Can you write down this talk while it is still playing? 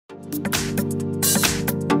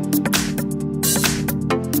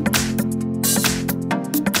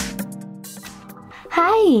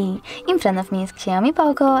Hi! In front of me is XIAOMI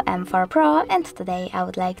Poco M4 Pro, and today I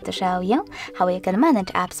would like to show you how you can manage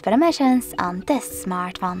apps permissions on this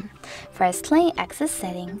smartphone. Firstly, access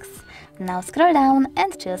settings. Now scroll down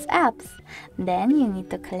and choose apps. Then you need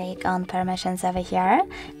to click on permissions over here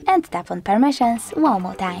and tap on permissions one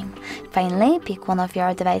more time. Finally, pick one of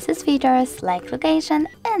your device's features like location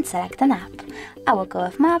and select an app. I will go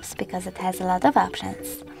with maps because it has a lot of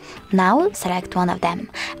options. Now select one of them.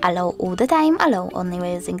 Allow all the time, allow only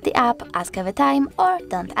when using the app, ask every time, or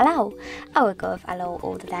don't allow. I will go with allow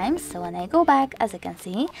all the time, so when I go back, as you can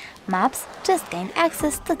see, maps just gained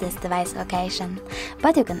access to this device location.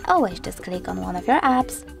 But you can always just click on one of your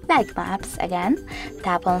apps, like maps again,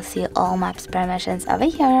 tap on see all maps permissions over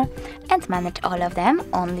here, and manage all of them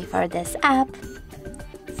only for this app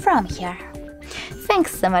from here.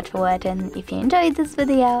 Thanks so much for watching. If you enjoyed this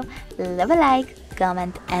video, leave a like,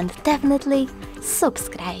 comment and definitely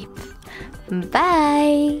subscribe.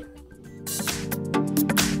 Bye!